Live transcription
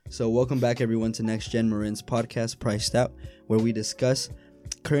So welcome back everyone to Next Gen Marin's podcast, Priced Out, where we discuss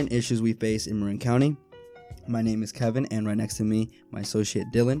current issues we face in Marin County. My name is Kevin, and right next to me, my associate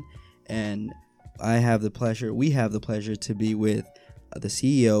Dylan, and we have the pleasure to be with the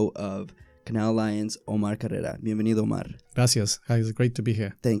CEO of Canal Alliance, Omar Carrera. Bienvenido, Omar. Gracias. It's great to be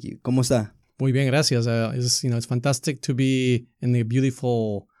here. Thank you. ¿Cómo está? Muy bien, gracias. It's fantastic to be in a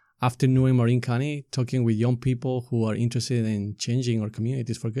beautiful afternoon in Marin County, talking with young people who are interested in changing our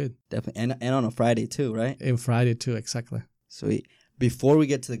communities for good. Definitely, and on a Friday too, right? And Friday too, exactly. Sweet. Before we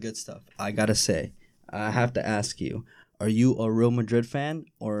get to the good stuff, I gotta say, I have to ask you: are you a Real Madrid fan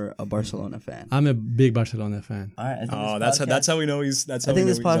or a Barcelona fan? I'm a big Barcelona fan. All right. That's how we know he's. I think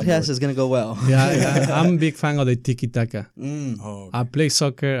this podcast is gonna go well. Yeah, I'm a big fan of the tiki taka. Okay. I play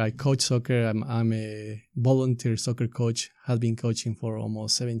soccer. I coach soccer. I'm a volunteer soccer coach. Have been coaching for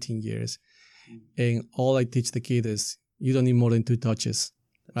almost 17 years, and all I teach the kid is you don't need more than 2 touches,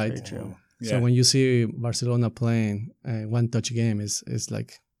 right? Very true. So when you see Barcelona playing a one-touch game, is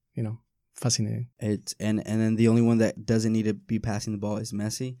like fascinating. It's and then the only one that doesn't need to be passing the ball is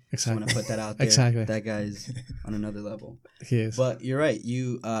Messi. Exactly. So I want to put that out there. Exactly. That guy's on another level. He is. But you're right.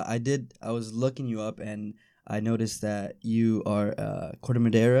 I was looking you up and I noticed that you are a Corte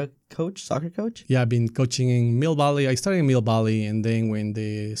Madera coach, soccer coach. Yeah, I've been coaching in Mill Valley. I started in Mill Valley, and then when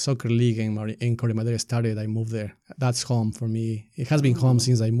the soccer league in Corte Madera started, I moved there. That's home for me. It has been home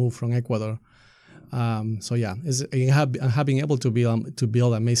since I moved from Ecuador. So yeah, I have been able to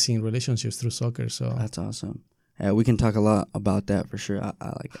build amazing relationships through soccer. So that's awesome. Yeah, we can talk a lot about that for sure.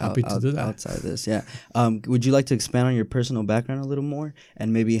 Happy to do that outside of this. Yeah. Would you like to expand on your personal background a little more,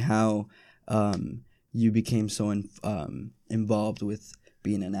 and maybe how you became so involved with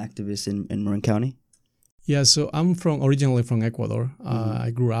being an activist in Marin County? Yeah, so I'm originally from Ecuador.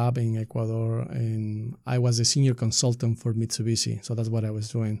 I grew up in Ecuador, and I was a senior consultant for Mitsubishi. So that's what I was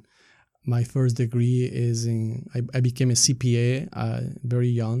doing. My first degree is I became a CPA very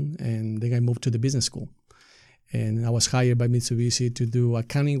young, and then I moved to the business school. And I was hired by Mitsubishi to do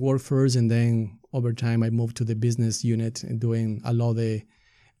accounting work first, and then over time I moved to the business unit and doing a lot of the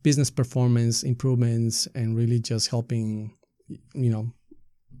business performance improvements and really just helping,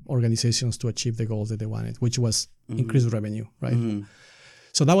 organizations to achieve the goals that they wanted, which was increased revenue, right? Mm-hmm.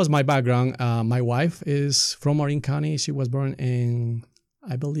 So that was my background. My wife is from Marin County. She was born in,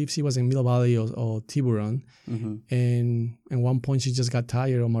 I believe she was in Middle Valley or Tiburon. Mm-hmm. And at one point she just got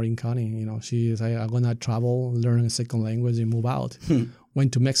tired of Marin County. She is like, I'm going to travel, learn a second language and move out.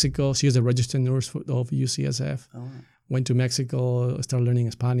 Went to Mexico. She is a registered nurse of UCSF. Oh. Went to Mexico, started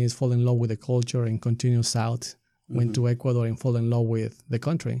learning Spanish, fall in love with the culture and continue south. Went to Ecuador and fall in love with the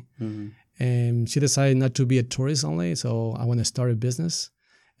country. Mm-hmm. And she decided not to be a tourist only, so I want to start a business.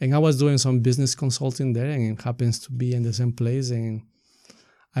 And I was doing some business consulting there, and it happens to be in the same place. And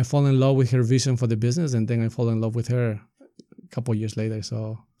I fall in love with her vision for the business, and then I fall in love with her a couple of years later.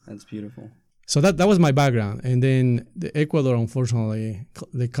 So that's beautiful. So that was my background. And then the Ecuador, unfortunately,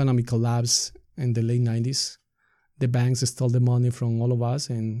 the economy collapsed in the late 90s. The banks stole the money from all of us,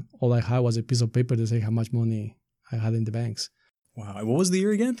 and all I had was a piece of paper to say how much money I had in the banks. Wow. What was the year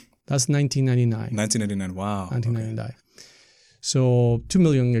again? That's 1999. 1999. Wow. 1999. Okay. So 2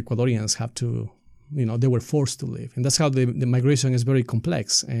 million Ecuadorians have to, they were forced to leave. And that's how the migration is very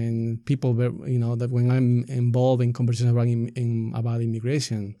complex. And people, that when I'm involved in conversations about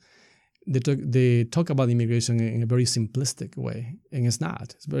immigration, they talk about immigration in a very simplistic way. And it's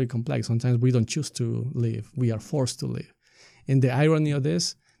not. It's very complex. Sometimes we don't choose to leave. We are forced to leave. And the irony of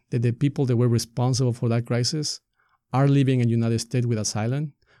this, that the people that were responsible for that crisis are living in the United States with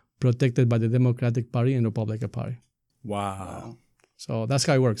asylum, protected by the Democratic Party and Republican Party. Wow. So that's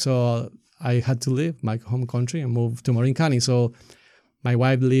how it works. So I had to leave my home country and move to Marin County. So my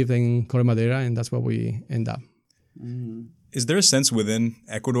wife lived in Corte Madera, and that's where we end up. Mm. Is there a sense within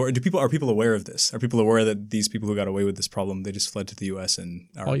Ecuador? Are people aware of this? Are people aware that these people who got away with this problem, they just fled to the U.S. and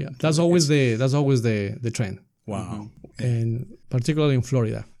are? Oh yeah, that's always the trend. Wow. Mm-hmm. And particularly in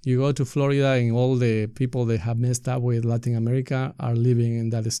Florida, you go to Florida, and all the people that have messed up with Latin America are living in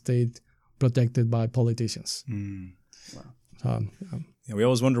that state, protected by politicians. Mm. Wow. So, yeah, we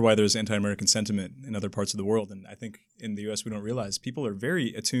always wonder why there's anti-American sentiment in other parts of the world, and I think in the U.S. we don't realize people are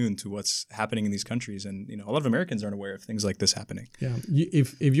very attuned to what's happening in these countries, and a lot of Americans aren't aware of things like this happening. Yeah,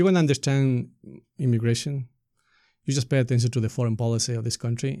 if you want to understand immigration, you just pay attention to the foreign policy of this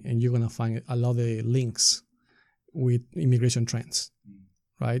country, and you're gonna find a lot of links with immigration trends,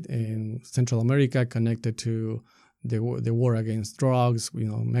 right? In Central America, connected to the war against drugs,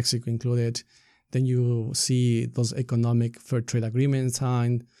 Mexico included. Then you see those economic fair trade agreements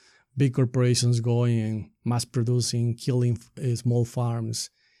signed, big corporations going and mass producing, killing small farms,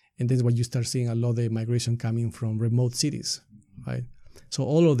 And then when you start seeing a lot of the migration coming from remote cities, right? So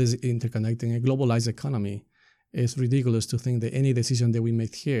all of this interconnecting a globalized economy, it's ridiculous to think that any decision that we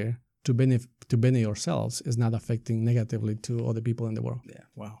make here to benefit ourselves is not affecting negatively to other people in the world. Yeah.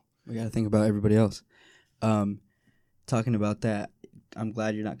 Wow. We got to think about everybody else. Talking about that, I'm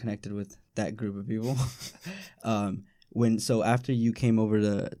glad you're not connected with that group of people. So after you came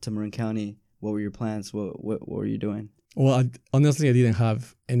over to Marin County, what were your plans? What were you doing? Well, honestly, I didn't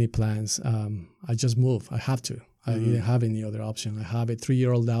have any plans. I just moved. I have to. I didn't have any other option. I have a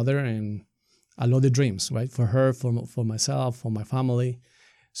 3-year-old daughter, and a lot of dreams, right? For her, for myself, for my family.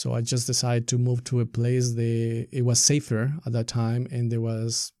 So I just decided to move to a place it was safer at that time, and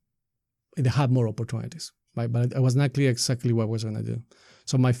it had more opportunities, right? But I was not clear exactly what I was going to do.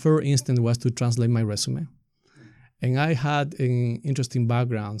 So my first instinct was to translate my resume. And I had an interesting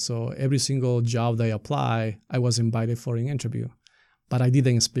background. So every single job that I applied, I was invited for an interview, but I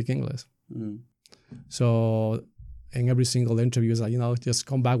didn't speak English. Mm. So in every single interview, it's like, just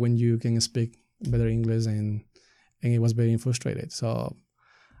come back when you can speak better English, and it was very frustrated. So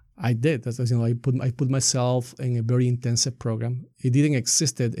I did. I put myself in a very intensive program. It didn't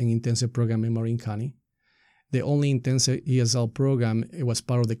exist an intensive program in Marin County. The only intensive ESL program, it was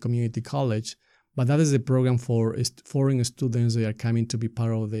part of the community college, but that is a program for foreign students that are coming to be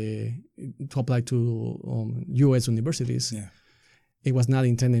part of to apply to U.S. universities. Yeah. It was not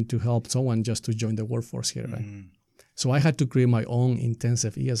intended to help someone just to join the workforce here, right? So I had to create my own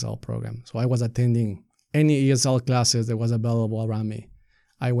intensive ESL program. So I was attending any ESL classes that was available around me.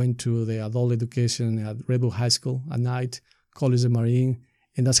 I went to the adult education at Redwood High School at night, College of Marine,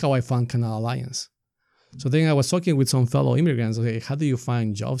 and that's how I found Canal Alliance. So then I was talking with some fellow immigrants. Okay, how do you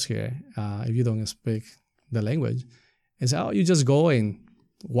find jobs here if you don't speak the language? And say, you just go and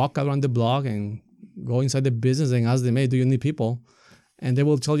walk around the block and go inside the business and ask them, hey, do you need people? And they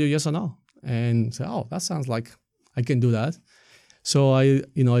will tell you yes or no. And say, that sounds like I can do that. So I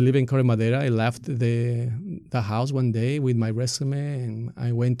live in Corre Madera. I left the house one day with my resume, and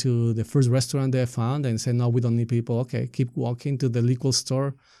I went to the first restaurant that I found and said, no, we don't need people. Okay, keep walking to the liquor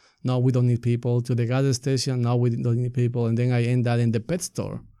store. No, we don't need people. To the gas station. No, we don't need people. And then I ended up in the pet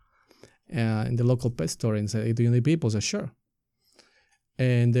store, in the local pet store, and said, hey, do you need people? I said, sure.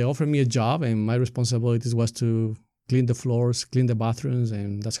 And they offered me a job, and my responsibilities was to clean the floors, clean the bathrooms,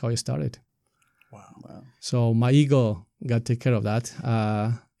 and that's how I started. Wow. So my ego got to take care of that.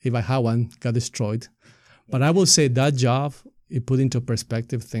 If I had one, got destroyed. But I will say that job, it put into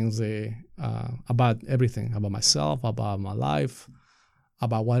perspective things about everything, about myself, about my life,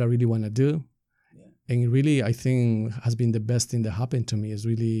 about what I really want to do. Yeah. And really, I think has been the best thing that happened to me is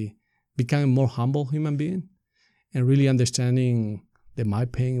really becoming a more humble human being and really understanding that my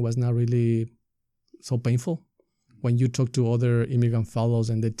pain was not really so painful. When you talk to other immigrant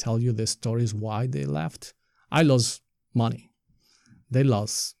fellows and they tell you the stories why they left, I lost money. They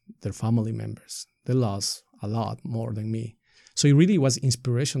lost their family members. They lost a lot more than me. So it really was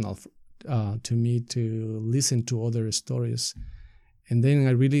inspirational to me to listen to other stories. And then I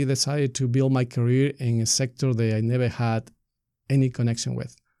really decided to build my career in a sector that I never had any connection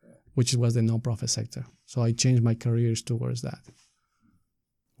with, which was the nonprofit sector. So I changed my careers towards that.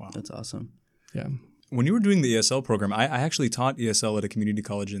 Wow. That's awesome. Yeah. When you were doing the ESL program, I actually taught ESL at a community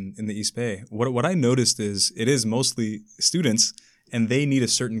college in the East Bay. What I noticed is it is mostly students, and they need a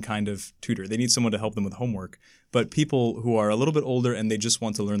certain kind of tutor. They need someone to help them with homework. But people who are a little bit older and they just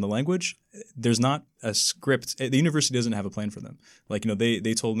want to learn the language, there's not a script. The university doesn't have a plan for them. Like,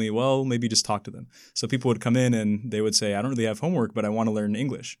 they told me, well, maybe just talk to them. So people would come in and they would say, I don't really have homework, but I want to learn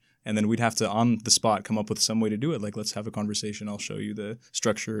English. And then we'd have to, on the spot, come up with some way to do it. Like, let's have a conversation. I'll show you the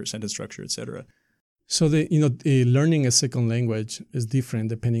structure, sentence structure, etc. So learning a second language is different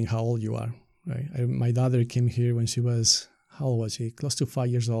depending how old you are, right? My daughter came here when she was, how old was she? Close to 5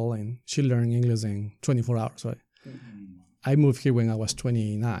 years old, and she learned English in 24 hours, right? Mm-hmm. I moved here when I was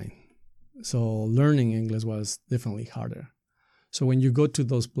 29. So learning English was definitely harder. So when you go to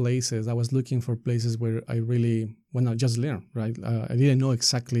those places, I was looking for places where I really want to just learn, right? I didn't know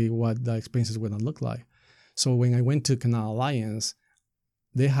exactly what the experiences were going to look like. So when I went to Canal Alliance,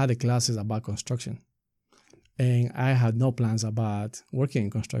 they had classes about construction. And I had no plans about working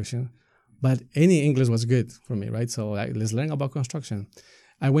in construction, but any English was good for me, right? So let's learn about construction.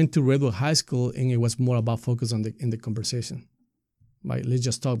 I went to Redwood High School, and it was more about focus in the conversation, right? Let's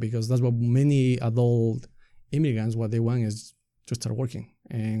just talk, because that's what many adult immigrants, what they want is to start working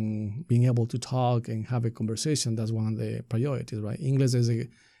and being able to talk and have a conversation. That's one of the priorities, right? English is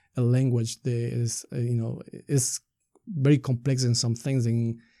a language that is very complex in some things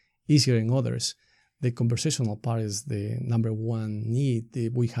and easier in others. the conversational part is the number one need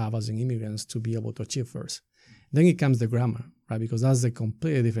that we have as immigrants to be able to achieve first. Then it comes the grammar, right? Because that's the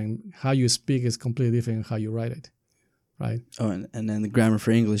completely different. How you speak is completely different than how you write it, right? Oh, and then the grammar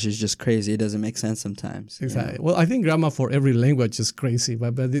for English is just crazy. It doesn't make sense sometimes. Exactly. Well, I think grammar for every language is crazy,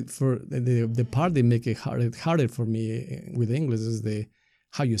 but for the part that make it harder for me with English is the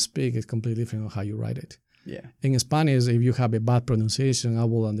how you speak is completely different than how you write it. Yeah. In Spanish, if you have a bad pronunciation, I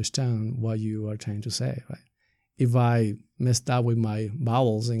will understand what you are trying to say, right? If I messed up with my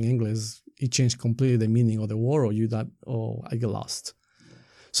vowels in English, it changed completely the meaning of the word, or I get lost.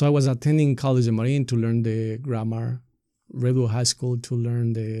 So I was attending College of Marine to learn the grammar, Redwood High School to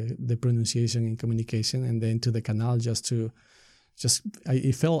learn the pronunciation and communication, and then to the Canal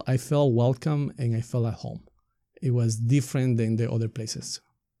I felt welcome and I felt at home. It was different than the other places.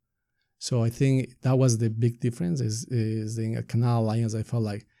 So I think that was the big difference is in a Canal Alliance, I felt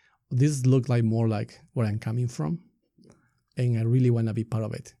like this looked like more like where I'm coming from, and I really want to be part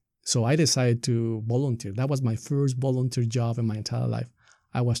of it. So I decided to volunteer. That was my first volunteer job in my entire life.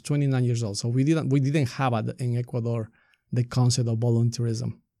 I was 29 years old. So we didn't have in Ecuador the concept of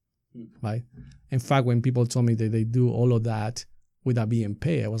volunteerism, right? In fact, when people told me that they do all of that without being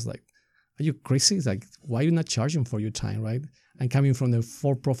paid, I was like, are you crazy? It's like, why are you not charging for your time, right? I'm coming from the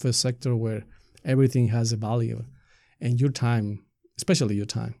for-profit sector where everything has a value, and your time, especially your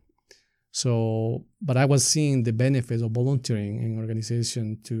time. So, but I was seeing the benefits of volunteering in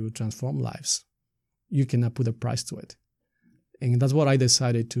organization to transform lives. You cannot put a price to it. And that's what I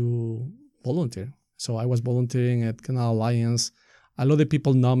decided to volunteer. So I was volunteering at Canal Alliance. A lot of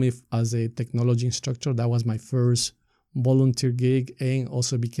people know me as a technology instructor. That was my first volunteer gig, and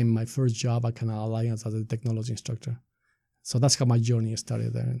also became my first job at Canal Alliance as a technology instructor. So that's how my journey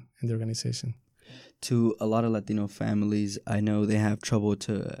started there in the organization. To a lot of Latino families, I know they have trouble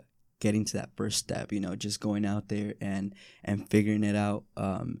to getting to that first step, just going out there and figuring it out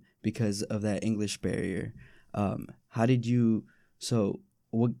because of that English barrier. How did you,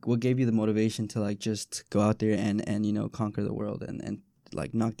 what gave you the motivation to like just go out there and conquer the world and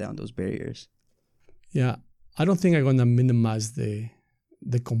like knock down those barriers? Yeah, I don't think I'm going to minimize the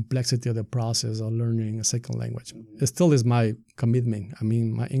complexity of the process of learning a second language. It still is my commitment. I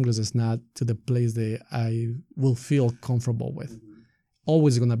mean, my English is not to the place that I will feel comfortable with.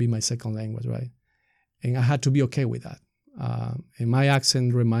 Always going to be my second language, right? And I had to be okay with that. And my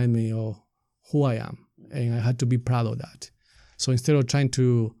accent reminded me of who I am, and I had to be proud of that. So instead of trying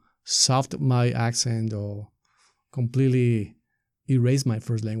to soften my accent or completely erase my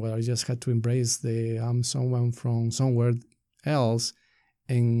first language, I just had to embrace I'm someone from somewhere else,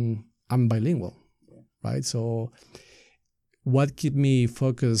 and I'm bilingual, right? So what kept me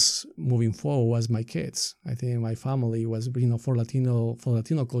focused moving forward was my kids. I think my family was, for Latino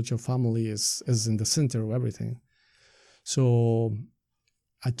culture, family is in the center of everything. So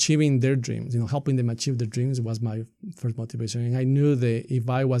achieving their dreams, helping them achieve their dreams was my first motivation. And I knew that if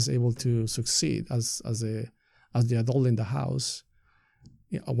I was able to succeed as the adult in the house,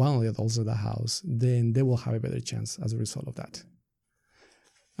 one of the adults in the house, then they will have a better chance as a result of that.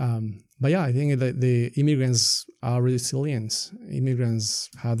 But yeah, I think that the immigrants are resilient. Immigrants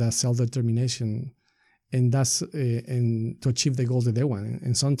have that self-determination, and that's and to achieve the goals that they want.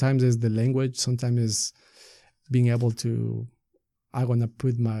 And sometimes it's the language, sometimes it's being able to, I want to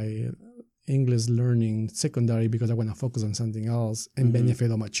put my English learning secondary because I want to focus on something else and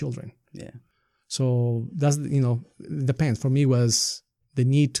benefit on my children. Yeah. So that's, it depends. For me, was the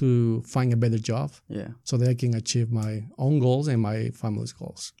need to find a better job, so that I can achieve my own goals and my family's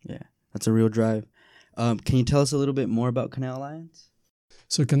goals. Yeah, that's a real drive. Can you tell us a little bit more about Canal Alliance?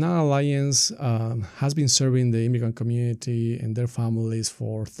 So Canal Alliance has been serving the immigrant community and their families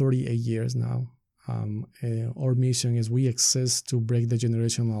for 38 years now. Our mission is we exist to break the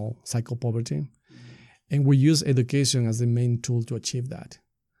generational cycle of poverty, and we use education as the main tool to achieve that.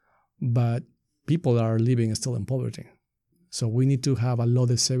 But people are living still in poverty. So we need to have a lot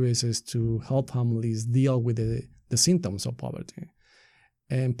of services to help families deal with the symptoms of poverty.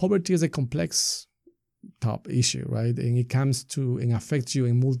 And poverty is a complex top issue, right? And it comes to and affects you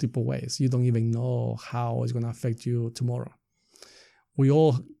in multiple ways. You don't even know how it's going to affect you tomorrow. We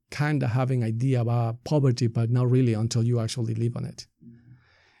all kind of have an idea about poverty, but not really until you actually live on it.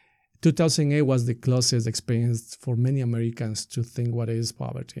 2008 was the closest experience for many Americans to think what is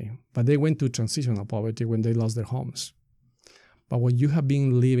poverty. But they went to transitional poverty when they lost their homes. But when you have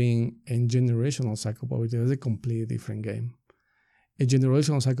been living in generational cycle poverty, it's a completely different game. A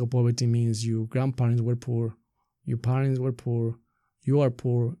generational cycle poverty means your grandparents were poor, your parents were poor, you are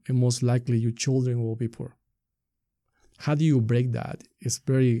poor, and most likely your children will be poor. How do you break that? It's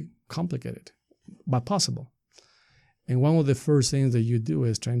very complicated. but possible. And one of the first things that you do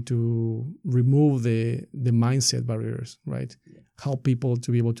is trying to remove the mindset barriers, right? Help people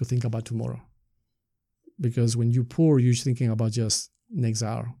to be able to think about tomorrow. Because when you're poor, you're thinking about just next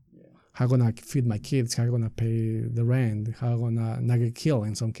hour. How am I going to feed my kids? How am I going to pay the rent? How am I going to not get killed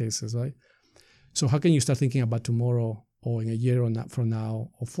in some cases, right? So how can you start thinking about tomorrow or in a year from now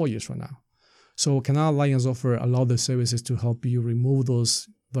or 4 years from now? So Canal Alliance offer a lot of services to help you remove those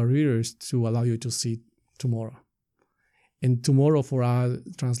barriers to allow you to see tomorrow. And tomorrow for us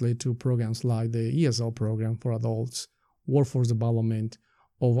translate to programs like the ESL program for adults, workforce development,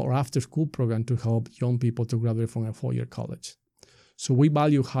 or after-school program to help young people to graduate from a 4-year college. So we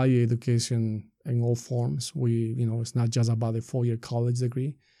value higher education in all forms. It's not just about a 4-year college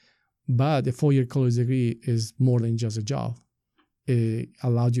degree, but a 4-year college degree is more than just a job. It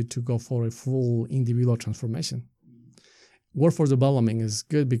allows you to go for a full individual transformation. Workforce development is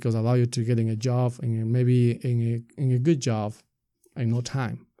good because it allows you to get in a job and maybe in a good job in no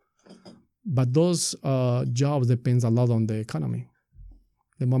time. But those jobs depends a lot on the economy.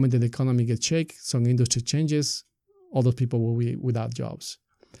 The moment that the economy gets shaky, some industry changes, all those people will be without jobs.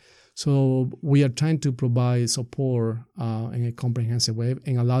 So we are trying to provide support in a comprehensive way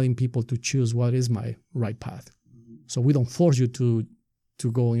and allowing people to choose what is my right path. So we don't force you to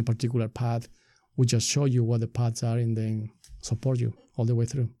go in a particular path. We just show you what the paths are and then support you all the way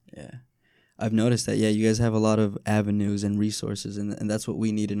through. Yeah. I've noticed that, you guys have a lot of avenues and resources, and that's what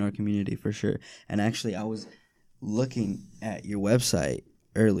we need in our community for sure. And actually, I was looking at your website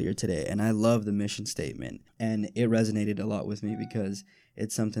earlier today, and I love the mission statement, and it resonated a lot with me because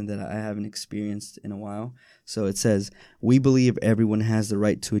it's something that I haven't experienced in a while. So it says, "We believe everyone has the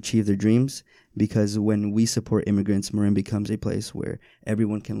right to achieve their dreams because when we support immigrants, Marin becomes a place where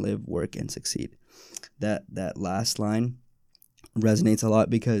everyone can live, work, and succeed." That last line resonates a lot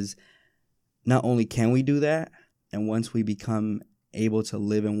because not only can we do that, and once we become able to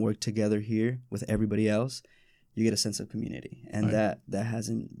live and work together here with everybody else, you get a sense of community, and right. that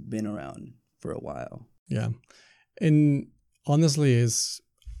hasn't been around for a while. Yeah, and honestly,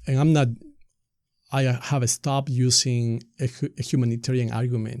 I have stopped using a humanitarian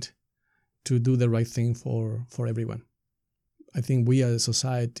argument to do the right thing for everyone. I think we as a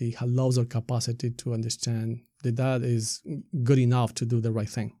society have lost our capacity to understand that is good enough to do the right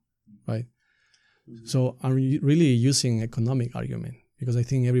thing, right? Mm-hmm. So I'm really using economic argument because I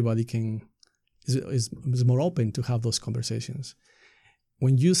think everybody is more open to have those conversations.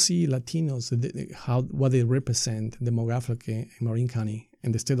 When you see Latinos, what they represent demographically in Marin County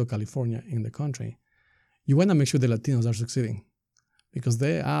and the state of California in the country, you want to make sure the Latinos are succeeding because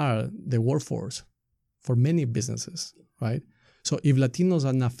they are the workforce for many businesses, right? So if Latinos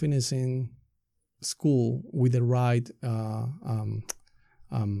are not finishing school with the right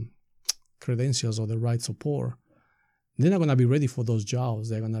credentials or the right support, they're not going to be ready for those jobs.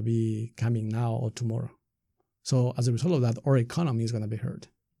 They're going to be coming now or tomorrow. So as a result of that, our economy is going to be hurt.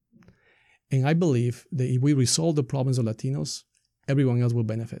 And I believe that if we resolve the problems of Latinos, everyone else will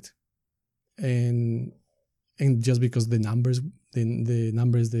benefit. And just because the numbers,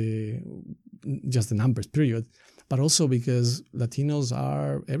 just the numbers, period. But also because Latinos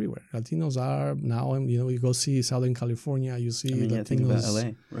are everywhere. Latinos are now, you go see Southern California, you see Latinos. Think about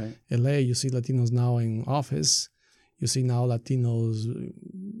LA, right? LA, you see Latinos now in office. You see now Latinos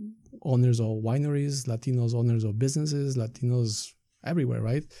owners of wineries, Latinos owners of businesses, Latinos everywhere,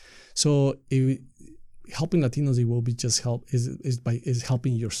 right? So helping Latinos, it will be just is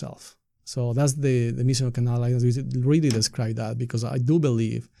helping yourself. So that's the mission of Canal Alliance. We really describe that because I do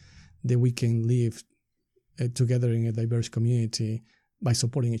believe that we can live together in a diverse community by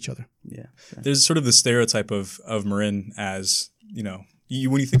supporting each other. Yeah. Sure. There's sort of the stereotype of Marin as, when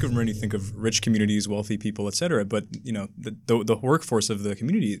you think of Marin, you think of rich communities, wealthy people, et cetera. But, the workforce of the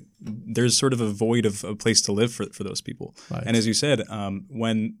community, there's sort of a void of a place to live for those people. Right. And as you said,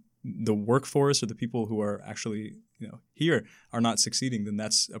 when the workforce or the people who are actually here are not succeeding, then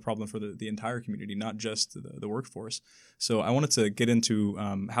that's a problem for the entire community, not just the workforce. So I wanted to get into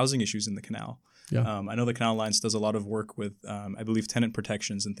housing issues in the canal. Yeah. I know the Canal Alliance does a lot of work with, I believe, tenant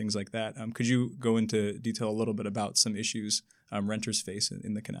protections and things like that. Could you go into detail a little bit about some issues renters face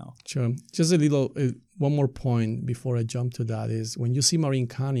in the canal? Sure. Just one more point before I jump to that is when you see Marin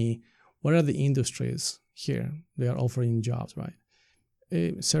County, what are the industries here? They are offering jobs, right?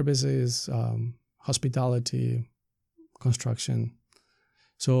 Services, hospitality, construction.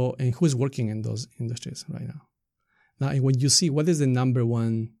 So, and who's working in those industries right now? Now, when you see what is the number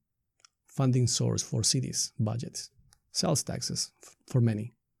one funding source for cities' budgets? Sales taxes for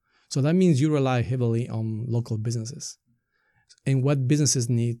many. So that means you rely heavily on local businesses. And what businesses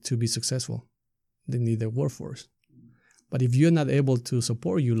need to be successful? they need the workforce. But if you're not able to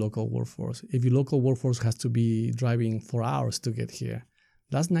support your local workforce, if your local workforce has to be driving 4 hours to get here,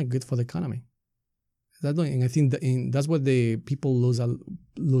 that's not good for the economy. And I think that's what the people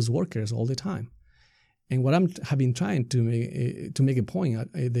lose workers all the time. And what have been trying to make a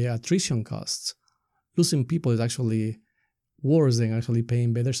point, the attrition costs, losing people is actually worse than actually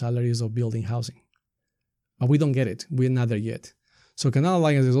paying better salaries or building housing. But we don't get it. We're not there yet. So Canal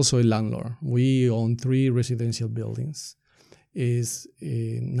Alliance is also a landlord. We own 3 residential buildings. Is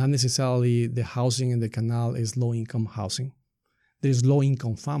not necessarily the housing in the canal is low-income housing. There's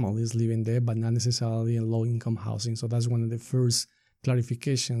low-income families living there, but not necessarily in low-income housing. So that's one of the first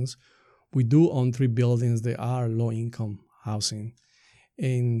clarifications. We do own 3 buildings that are low-income housing,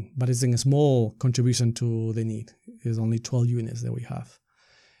 but it's in a small contribution to the need. It's only 12 units that we have.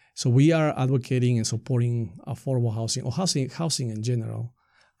 So we are advocating and supporting affordable housing or housing in general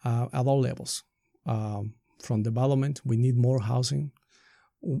at all levels. From development, we need more housing.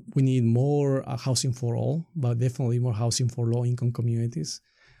 We need more housing for all, but definitely more housing for low-income communities,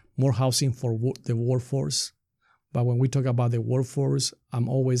 more housing for the workforce. But when we talk about the workforce, I'm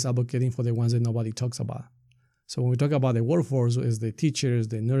always advocating for the ones that nobody talks about. So when we talk about the workforce, it's the teachers,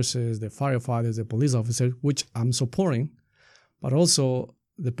 the nurses, the firefighters, the police officers, which I'm supporting, but also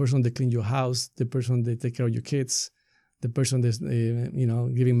the person that cleans your house, the person that take care of your kids, the person that's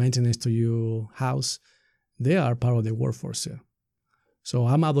giving maintenance to your house. They are part of the workforce here. So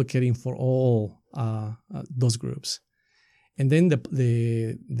I'm advocating for all those groups. And then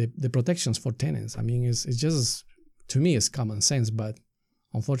the protections for tenants. I mean, it's just, to me, it's common sense, but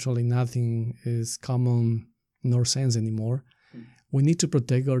unfortunately nothing is common nor sense anymore. We need to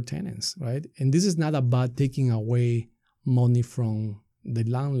protect our tenants, right? And this is not about taking away money from the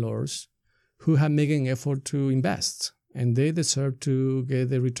landlords who have made an effort to invest, and they deserve to get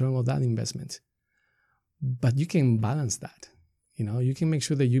the return of that investment. But you can balance that. You can make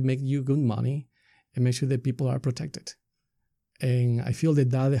sure that you make you good money and make sure that people are protected. And I feel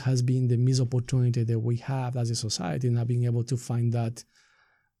that has been the missed opportunity that we have as a society, not being able to find that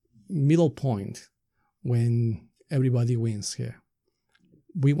middle point when everybody wins here.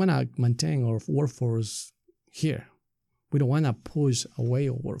 We want to maintain our workforce here. We don't want to push away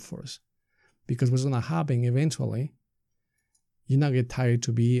our workforce, because what's going to happen eventually, you're not get tired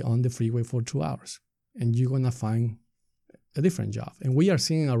to be on the freeway for 2 hours. And you're going to find a different job. And we are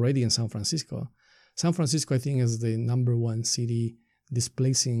seeing already in San Francisco. San Francisco, I think, is the #1 city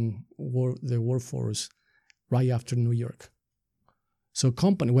displacing the workforce right after New York. So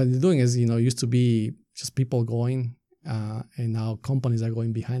what they're doing is, used to be just people going, and now companies are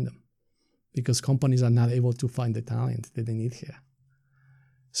going behind them because companies are not able to find the talent that they need here.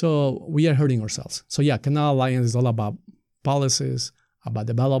 So we are hurting ourselves. So yeah, Canal Alliance is all about policies, about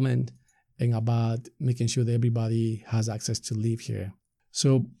development, and about making sure that everybody has access to live here.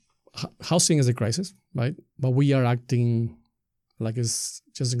 So housing is a crisis, right? But we are acting like it's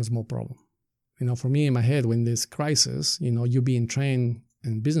just a small problem. For me, in my head, when this crisis, you being trained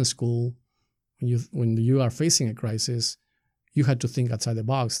in business school, when you are facing a crisis, you had to think outside the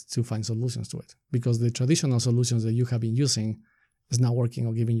box to find solutions to it, because the traditional solutions that you have been using is not working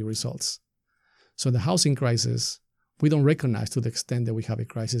or giving you results. So the housing crisis, we don't recognize to the extent that we have a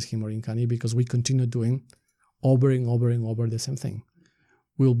crisis here in Marin County, because we continue doing over and over and over the same thing.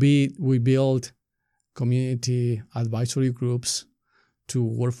 We build community advisory groups to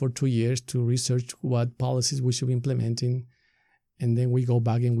work for 2 years to research what policies we should be implementing, and then we go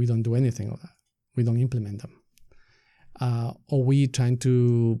back and we don't do anything of that. We don't implement them. Or we trying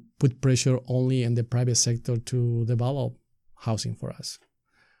to put pressure only in the private sector to develop housing for us.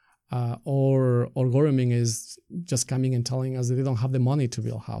 Or government is just coming and telling us that they don't have the money to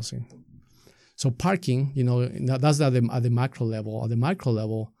build housing. So parking, that's at the macro level. At the micro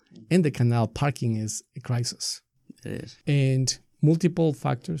level, in the canal, parking is a crisis. It is. And multiple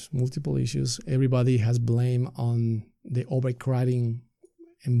factors, multiple issues. Everybody has blame on the overcrowding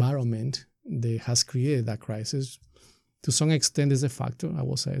environment that has created that crisis. To some extent, is a factor. I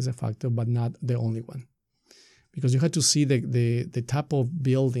will say is a factor, but not the only one. Because you have to see the type of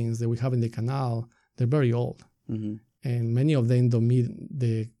buildings that we have in the canal, they're very old. Mm-hmm. And many of them don't meet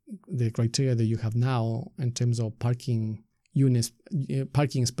the criteria that you have now in terms of parking units,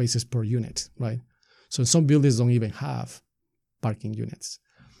 parking spaces per unit, right? So some buildings don't even have parking units.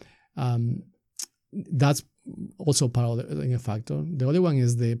 That's also part of the factor. The other one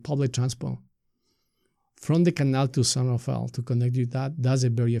is the public transport. From the canal to San Rafael to connect you that's a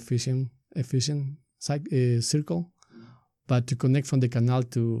very efficient circle. But to connect from the canal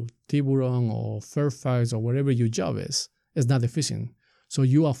to Tiburon or Fairfax or wherever your job is not efficient. So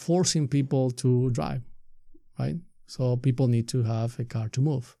you are forcing people to drive, right? So people need to have a car to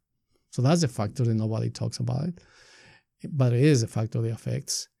move. So that's a factor that nobody talks about it, but it is a factor that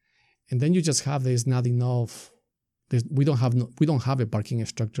affects. And then you just have there's not enough. We don't have a parking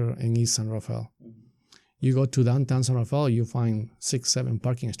structure in East San Rafael. You go to downtown San Rafael, you find 6-7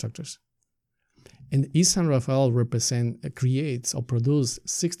 parking structures. And East San Rafael creates or produces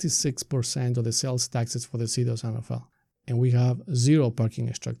 66% of the sales taxes for the city of San Rafael. And we have 0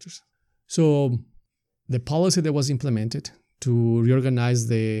 parking structures. So the policy that was implemented to reorganize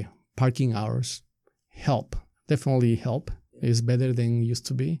the parking hours definitely help. It's better than it used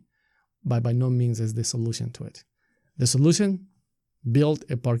to be, but by no means is the solution to it. The solution, build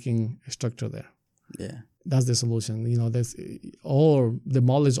a parking structure there. Yeah. That's the solution. That's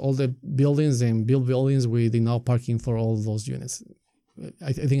demolish all the buildings and build buildings with enough parking for all those units.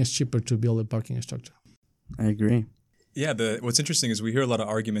 I think it's cheaper to build a parking structure. I agree. Yeah, what's interesting is we hear a lot of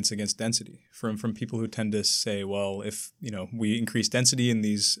arguments against density from people who tend to say, well, if we increase density in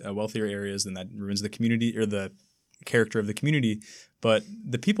these wealthier areas, then that ruins the community or the character of the community. But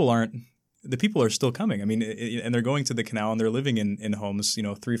the people are still coming. I mean, and they're going to the canal and they're living in homes,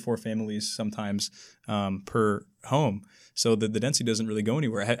 3-4 families sometimes per home. So the density doesn't really go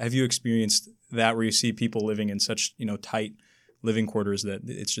anywhere. Have you experienced that where you see people living in such, tight living quarters that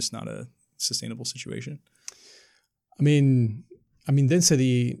it's just not a sustainable situation? I mean,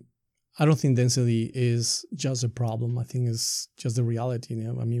 density, I don't think density is just a problem. I think it's just the reality.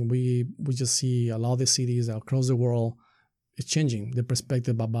 I mean, we just see a lot of the cities across the world, it's changing the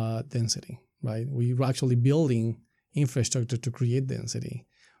perspective about density, right? We're actually building infrastructure to create density,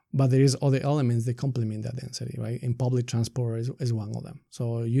 but there is other elements that complement that density, right? And public transport is one of them.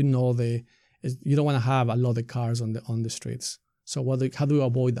 So you don't want to have a lot of cars on the streets. So how do you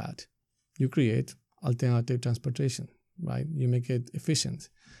avoid that? You create alternative transportation, right? You make it efficient.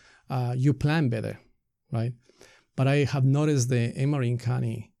 You plan better, right? But I have noticed that in Marin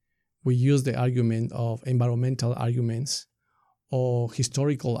County, we use the argument of environmental arguments or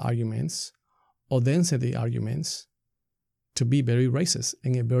historical arguments or density arguments to be very racist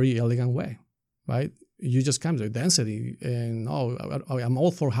in a very elegant way, right? You just come to density and, I'm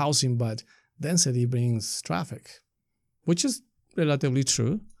all for housing, but density brings traffic, which is relatively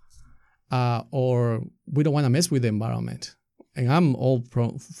true. Or we don't want to mess with the environment. And I'm all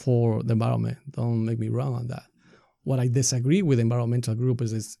for the environment. Don't make me wrong on that. What I disagree with the environmental group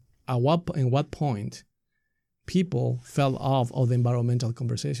is in what point people fell off of the environmental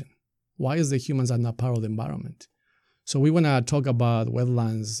conversation. Why is the humans are not part of the environment? So we want to talk about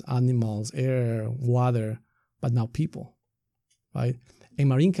wetlands, animals, air, water, but now people, right? And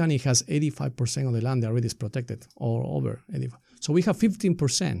Marin County has 85% of the land that already is protected, or over 85%. So we have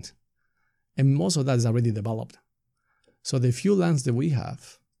 15%, and most of that is already developed. So the few lands that we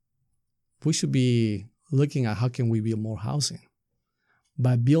have, we should be looking at how can we build more housing.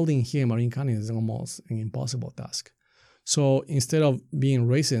 But building here in Marin County is almost an impossible task. So instead of being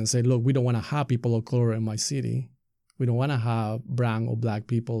racist and say, look, we don't want to have people of color in my city, we don't want to have brown or black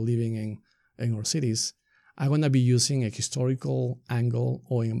people living in our cities, I'm going to be using a historical angle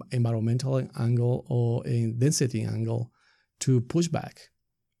or environmental angle or a density angle to push back.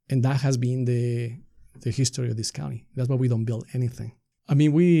 And that has been the history of this county. That's why we don't build anything. I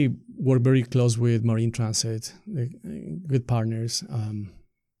mean, we work very close with Marine Transit, good partners.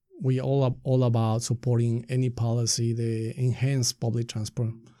 We all about supporting any policy that enhance public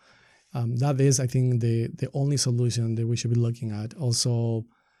transport. That is, I think, the only solution that we should be looking at. Also,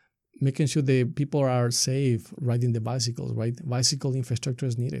 making sure that people are safe riding the bicycles, right? Bicycle infrastructure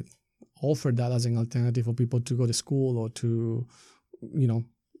is needed. Offer that as an alternative for people to go to school or to,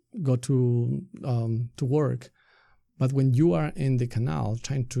 go to work. But when you are in the canal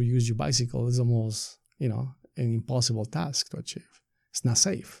trying to use your bicycle, it's almost, an impossible task to achieve. It's not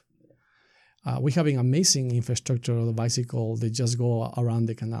safe. We have an amazing infrastructure of the bicycle that just go around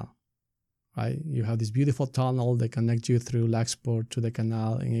the canal, right? You have this beautiful tunnel that connects you through Laxport to the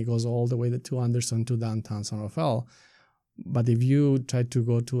canal, and it goes all the way to Anderson to downtown San Rafael. But if you try to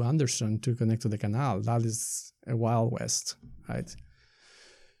go to Anderson to connect to the canal, that is a Wild West, right?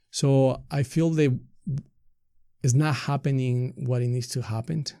 So I feel that it's not happening what it needs to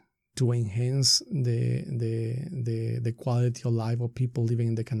happen to enhance the quality of life of people living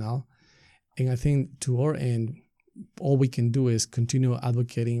in the canal. And I think to our end, all we can do is continue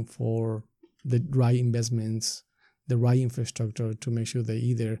advocating for the right investments, the right infrastructure to make sure that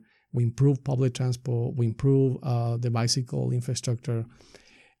either we improve public transport, we improve the bicycle infrastructure,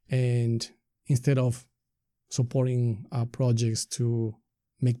 and instead of supporting projects to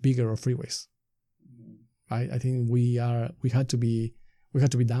make bigger freeways. I think we had to be We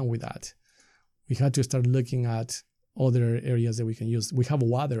had to be done with that. We had to start looking at other areas that we can use. We have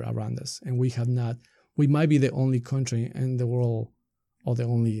water around us, and we might be the only country in the world, or the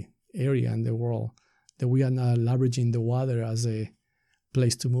only area in the world, that we are not leveraging the water as a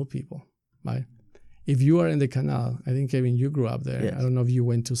place to move people, right? If you are in the canal, I think, Kevin, you grew up there. Yes. I don't know if you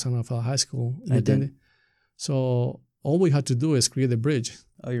went to San Rafael High School. I did. So all we had to do is create a bridge.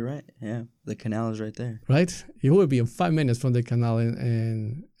 Oh, you're right. Yeah, the canal is right there. Right? You would be in 5 minutes from the canal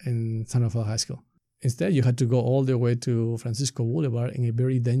in San Rafael High School. Instead, you had to go all the way to Francisco Boulevard in a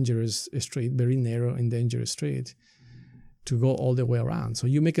very dangerous street, very narrow and dangerous street, to go all the way around. So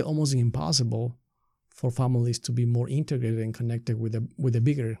you make it almost impossible for families to be more integrated and connected with a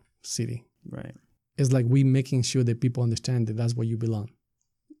bigger city. Right. It's like we making sure that people understand that that's where you belong.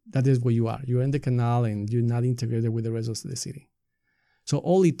 That is where you are. You're in the canal and you're not integrated with the rest of the city. So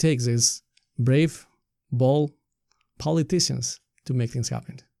all it takes is brave, bold politicians to make things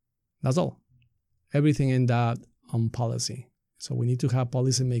happen. That's all. Everything in that on policy. So we need to have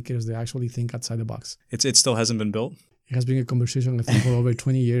policymakers that actually think outside the box. It still hasn't been built? It has been a conversation, I think, for over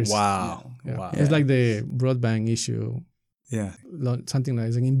 20 years. Wow. Yeah. Wow. It's like the broadband issue. Yeah. Something that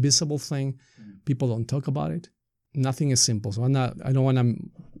is an invisible thing. People don't talk about it. Nothing is simple. So I don't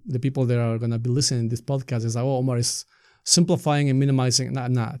want the people that are going to be listening to this podcast is like, oh, Omar is simplifying and minimizing.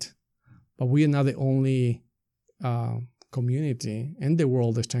 Not. But we are not the only community in the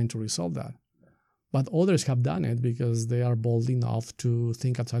world that's trying to resolve that. But others have done it because they are bold enough to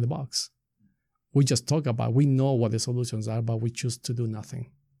think outside the box. We just talk about, we know what the solutions are, but we choose to do nothing.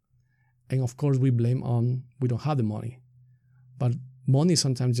 And of course, we blame on, we don't have the money. But money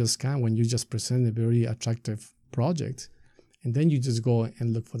sometimes just can when you just present a very attractive project, and then you just go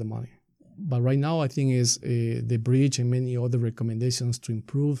and look for the money. But right now, I think is the bridge and many other recommendations to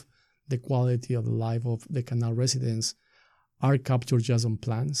improve the quality of the life of the canal residents are captured just on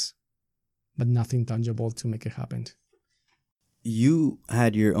plans, but nothing tangible to make it happen. You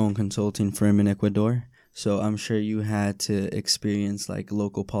had your own consulting firm in Ecuador, so I'm sure you had to experience like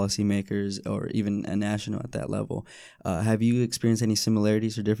local policymakers or even a national at that level. Have you experienced any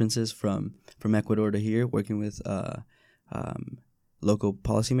similarities or differences from Ecuador to here, working with local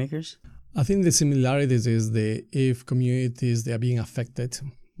policymakers? I think the similarities is if communities that are being affected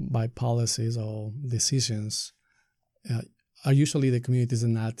by policies or decisions are usually the communities that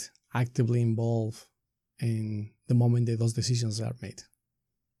are not actively involved in the moment that those decisions are made,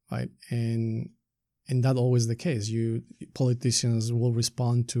 right? And that's always the case. Politicians will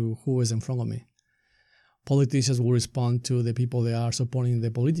respond to who is in front of me. Politicians will respond to the people that are supporting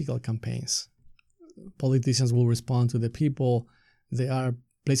the political campaigns. Politicians will respond to the people that are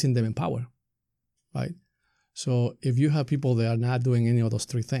placing them in power, right? So if you have people that are not doing any of those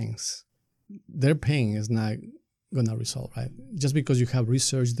three things, their pain is not going to resolve, right? Just because you have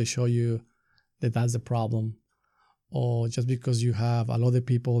research that show you that that's the problem, or just because you have a lot of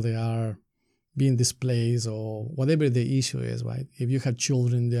people that are being displaced or whatever the issue is, right? If you have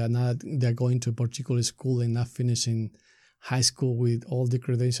children they're going to a particular school and not finishing high school with all the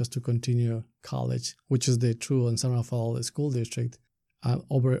credentials to continue college, which is the true in San Rafael School District,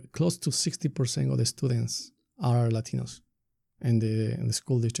 over close to 60% of the students are Latinos in the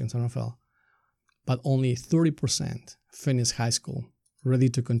school district in San Rafael, but only 30% finish high school ready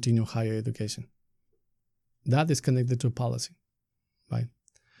to continue higher education. That is connected to policy, right?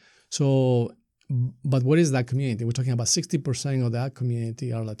 So, but what is that community? We're talking about 60% of that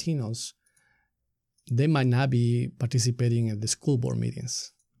community are Latinos. They might not be participating in the school board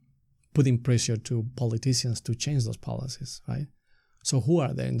meetings, putting pressure to politicians to change those policies, right? So who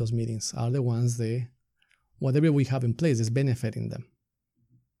are there in those meetings? Are the ones whatever we have in place is benefiting them,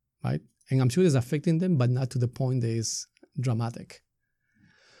 right? And I'm sure it's affecting them, but not to the point that is dramatic.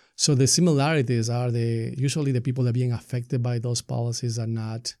 So the similarities are usually the people that are being affected by those policies are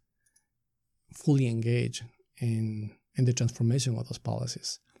not fully engaged in the transformation of those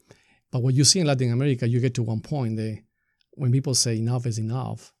policies. But what you see in Latin America, you get to one point when people say enough is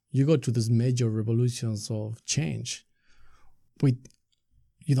enough, you go to these major revolutions of change. But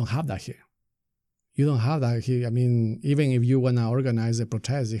you don't have that here. You don't have that here. I mean, even if you want to organize a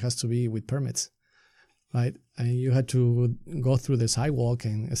protest, it has to be with permits, right? And you had to go through the sidewalk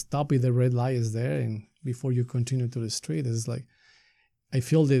and stop if the red light is there, and before you continue to the street. It's like, I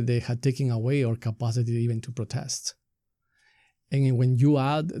feel that they had taken away our capacity even to protest. And when you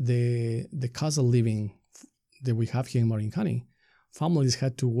add the cost of living that we have here in Marin County, families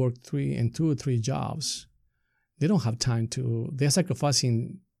had to work 2 or 3 jobs. They don't have time they're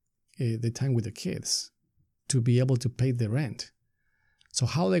sacrificing the time with the kids to be able to pay the rent. So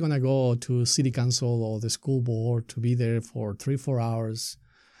how are they going to go to city council or the school board to be there for 3-4 hours,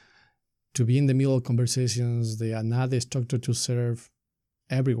 to be in the middle of conversations? They are not structured to serve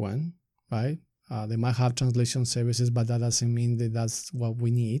everyone, right? They might have translation services, but that doesn't mean that that's what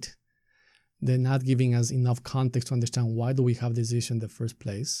we need. They're not giving us enough context to understand why do we have this issue in the first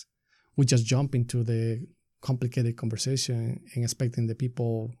place. We just jump into the complicated conversation and expecting the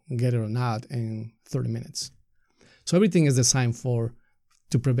people get it or not in 30 minutes. So everything is designed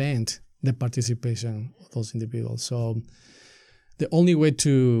to prevent the participation of those individuals. So the only way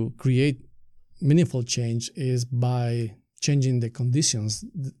to create meaningful change is by changing the conditions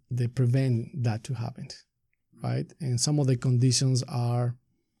that prevent that to happen, right? And some of the conditions are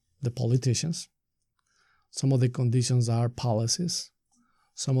the politicians. Some of the conditions are policies.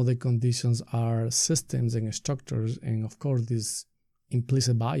 Some of the conditions are systems and structures. And of course, this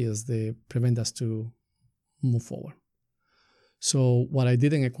implicit bias, they prevent us to move forward. So what I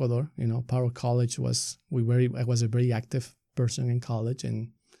did in Ecuador, Power College I was a very active person in college,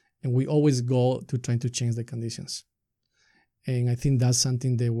 and we always go to trying to change the conditions. And I think that's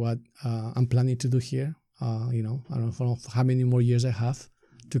something that what I'm planning to do here. I don't know how many more years I have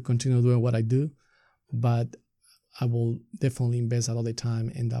to continue doing what I do, but I will definitely invest a lot of time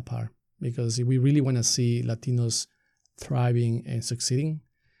in that part, because if we really want to see Latinos thriving and succeeding,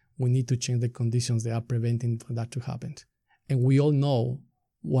 we need to change the conditions that are preventing for that to happen. And we all know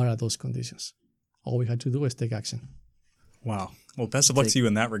what are those conditions. All we have to do is take action. Wow. Well, best of luck to you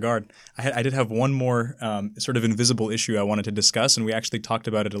in that regard. I did have one more sort of invisible issue I wanted to discuss, and we actually talked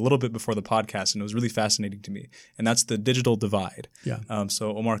about it a little bit before the podcast, and it was really fascinating to me, and that's the digital divide. Yeah.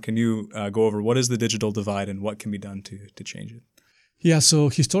 So, Omar, can you go over what is the digital divide and what can be done to change it? Yeah, so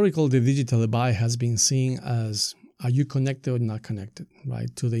historically, the digital divide has been seen as, are you connected or not connected,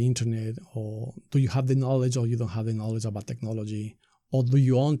 right, to the internet? Or do you have the knowledge or you don't have the knowledge about technology? Or do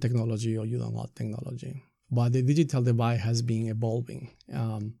you own technology or you don't own technology? But the digital divide has been evolving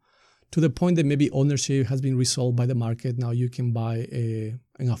to the point that maybe ownership has been resolved by the market. Now you can buy an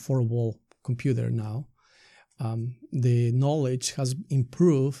affordable computer now. The knowledge has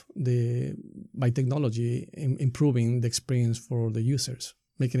improved by technology, improving the experience for the users,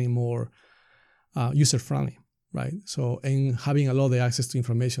 making it more user-friendly, right? So, and having a lot of access to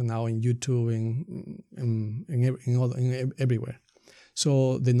information now in YouTube and everywhere.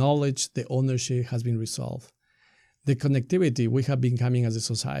 So the knowledge, the ownership has been resolved. The connectivity, we have been coming as a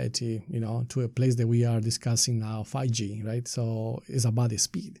society, to a place that we are discussing now, 5G, right? So it's about the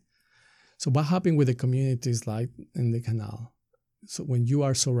speed. So what happened with the communities like in the canal? So when you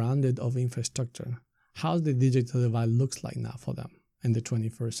are surrounded of infrastructure, how the digital divide looks like now for them in the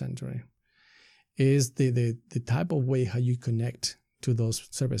 21st century is the type of way how you connect to those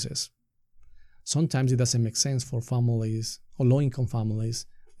services. Sometimes it doesn't make sense for families or low-income families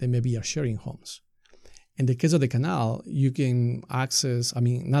that maybe are sharing homes. In the case of the canal, you can access,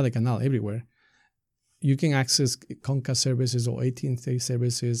 not the canal, everywhere. You can access Comcast services or AT&T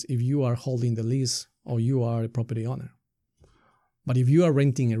services if you are holding the lease or you are a property owner. But if you are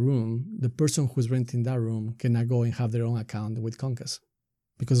renting a room, the person who's renting that room cannot go and have their own account with Comcast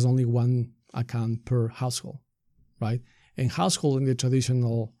because there's only one account per household, right? And household in the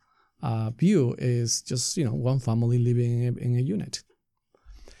traditional view is just, one family living in a unit.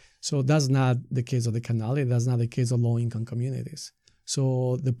 So that's not the case of the canal. That's not the case of low-income communities.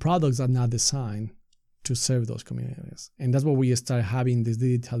 So the products are not designed to serve those communities. And that's why we start having this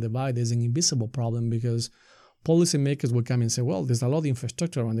digital divide. There's an invisible problem because policymakers will come and say, well, there's a lot of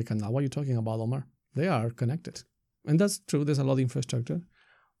infrastructure around the canal. What are you talking about, Omar? They are connected. And that's true. There's a lot of infrastructure,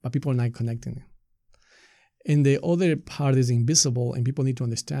 but people are not connecting it. And the other part is invisible, and people need to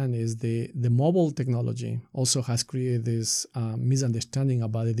understand is the mobile technology also has created this misunderstanding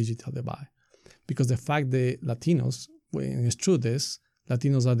about the digital divide. Because the fact that Latinos, and it's true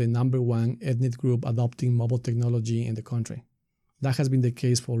Latinos are the number one ethnic group adopting mobile technology in the country. That has been the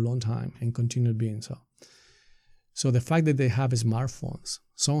case for a long time and continued being so. So the fact that they have smartphones,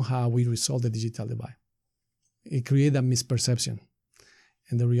 somehow we resolve the digital divide. It created a misperception.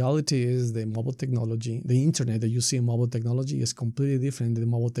 And the reality is the mobile technology, the internet that you see in mobile technology is completely different than the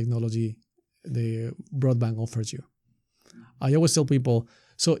mobile technology the broadband offers you. I always tell people,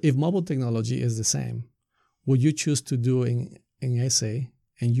 so if mobile technology is the same, would you choose to do an essay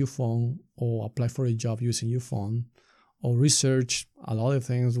in your phone or apply for a job using your phone or research a lot of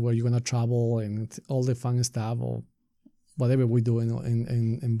things where you're going to travel and all the fun stuff or whatever we do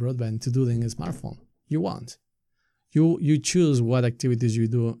in broadband to do in a smartphone? You want. You choose what activities you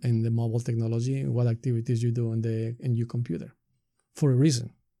do in the mobile technology, what activities you do in your computer, for a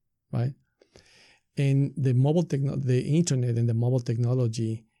reason, right? And the internet and the mobile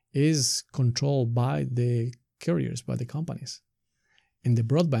technology is controlled by the carriers, by the companies. In the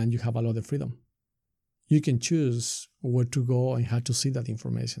broadband, you have a lot of freedom. You can choose where to go and how to see that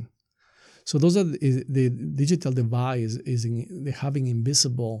information. So those are the digital divide is having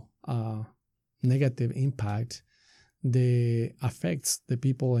invisible negative impact that affects the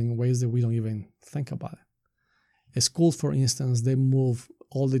people in ways that we don't even think about it. A school, for instance,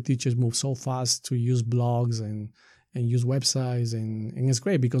 all the teachers move so fast to use blogs and use websites, and it's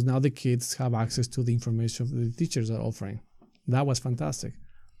great because now the kids have access to the information the teachers are offering. That was fantastic.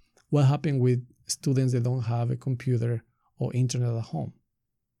 What happened with students that don't have a computer or internet at home?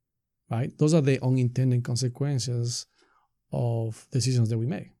 Right? Those are the unintended consequences of decisions that we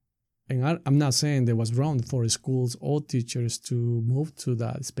make. And I'm not saying that it was wrong for schools or teachers to move to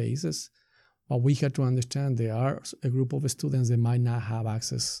that spaces, but we have to understand there are a group of students that might not have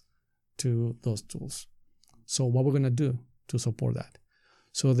access to those tools. So what we're going to do to support that?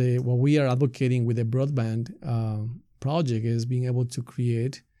 So what we are advocating with the broadband project is being able to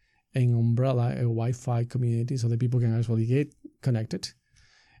create an umbrella, a Wi-Fi community so that people can actually get connected.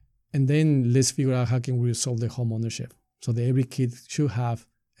 And then let's figure out how can we solve the home ownership so that every kid should have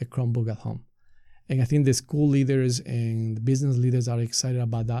a Chromebook at home. And I think the school leaders and the business leaders are excited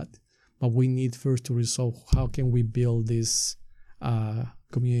about that. But we need first to resolve how can we build this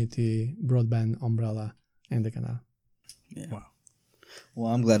community broadband umbrella in the canal. Yeah. Wow.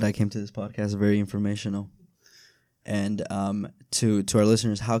 Well, I'm glad I came to this podcast. Very informational. And to our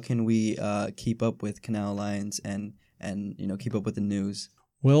listeners, how can we keep up with Canal Alliance and keep up with the news?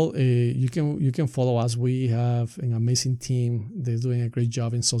 Well, you can follow us. We have an amazing team. They're doing a great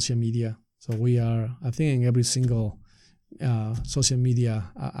job in social media. So we are, I think, in every single social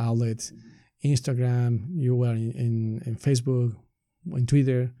media outlet, Instagram, you are in Facebook, in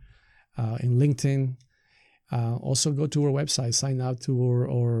Twitter, in LinkedIn. Also go to our website, sign up to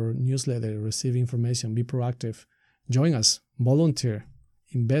our newsletter, receive information, be proactive, join us, volunteer,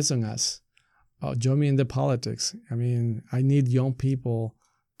 invest in us, join me in the politics. I mean, I need young people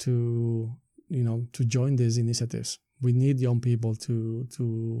to join these initiatives. We need young people to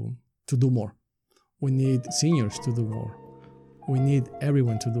do more. We need seniors to do more. We need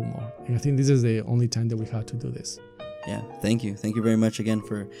everyone to do more. And I think this is the only time that we have to do this. Yeah, thank you. Thank you very much again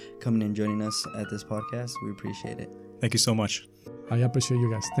for coming and joining us at this podcast. We appreciate it. Thank you so much. I appreciate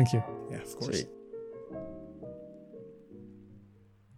you guys. Thank you. Yeah, of course. Sweet.